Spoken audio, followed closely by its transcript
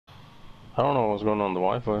I don't know what's going on the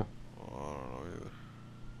Wi-Fi. I don't know either.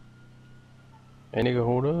 Hey nigga,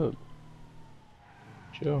 hold up.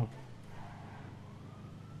 Chill.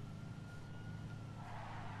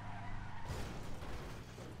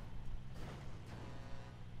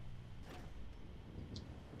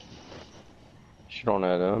 Shit on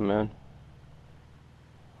that man.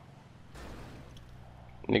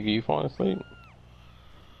 Nigga, you falling asleep?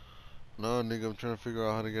 No, nigga, I'm trying to figure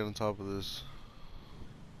out how to get on top of this.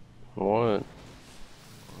 What?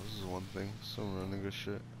 This is one thing. Some real nigga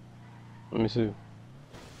shit. Let me see.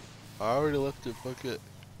 I already left it, fuck it.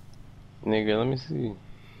 Nigga, let me see.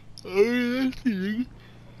 I already left it, nigga.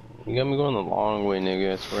 You got me going the long way,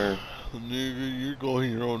 nigga, I swear. Nigga, you're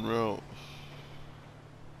going your own route.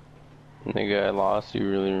 Nigga, I lost you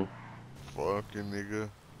really. Fucking nigga.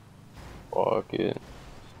 Fuck it.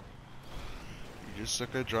 You just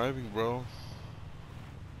suck at driving, bro.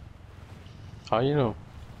 How you know?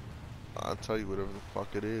 I'll tell you whatever the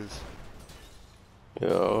fuck it is.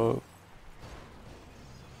 Yo,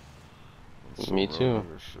 Some me real too.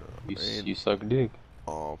 nigga shit. You suck dick.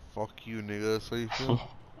 Oh, fuck you, nigga. That's how you feel?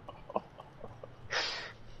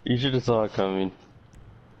 You should have saw it coming.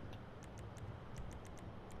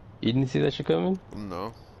 You didn't see that shit coming?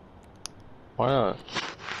 No. Why not?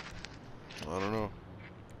 I don't know.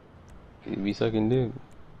 You be sucking dick.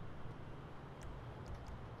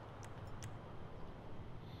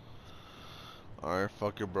 Alright,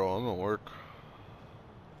 fuck it, bro. I'm at work.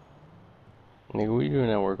 Nigga, what you doing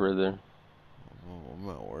at work right there? Oh, I'm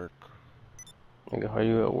at work. Nigga, how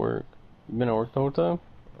you at work? You been at work the whole time?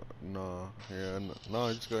 Nah, yeah, no,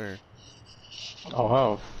 I just got here. Oh,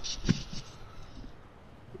 how?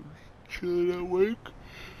 Chilling at work.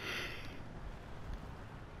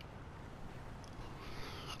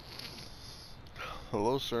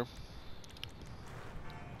 Hello, sir.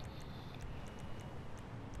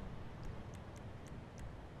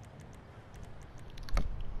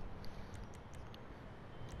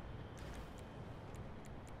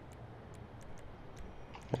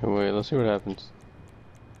 Hey, wait, let's see what happens.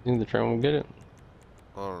 You think the train will get it?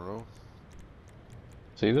 I don't know.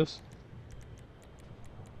 See this?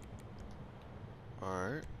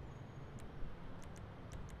 Alright.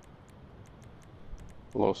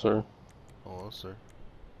 Hello, sir. Hello, sir.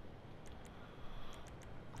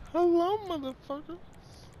 Hello, motherfucker.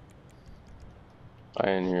 I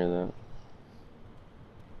didn't hear that.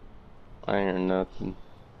 I ain't hear nothing.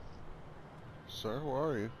 Sir, where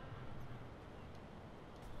are you?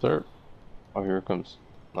 Sir? Oh, here it comes.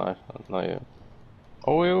 Not yet.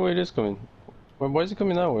 Oh, wait, it's coming. Wait, why is it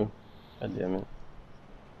coming that way? God damn it.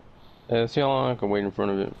 Let's see how long I can wait in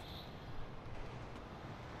front of it.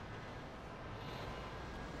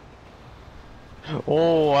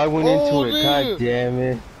 Oh, I went into it. God Nigga! damn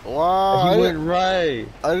it. Wow, He went right.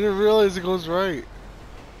 I didn't realize it goes right.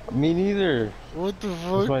 Me neither. What the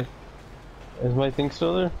Is fuck? my thing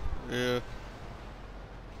still there? Yeah.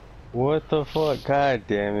 What the fuck? God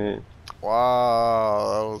damn it.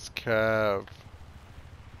 Wow, that was cap.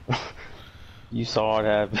 You saw it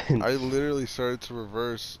happen. I literally started to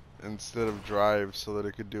reverse instead of drive so that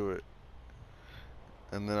I could do it.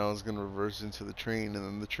 And then I was gonna reverse into the train, and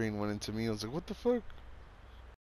then the train went into me. I was like, what the fuck?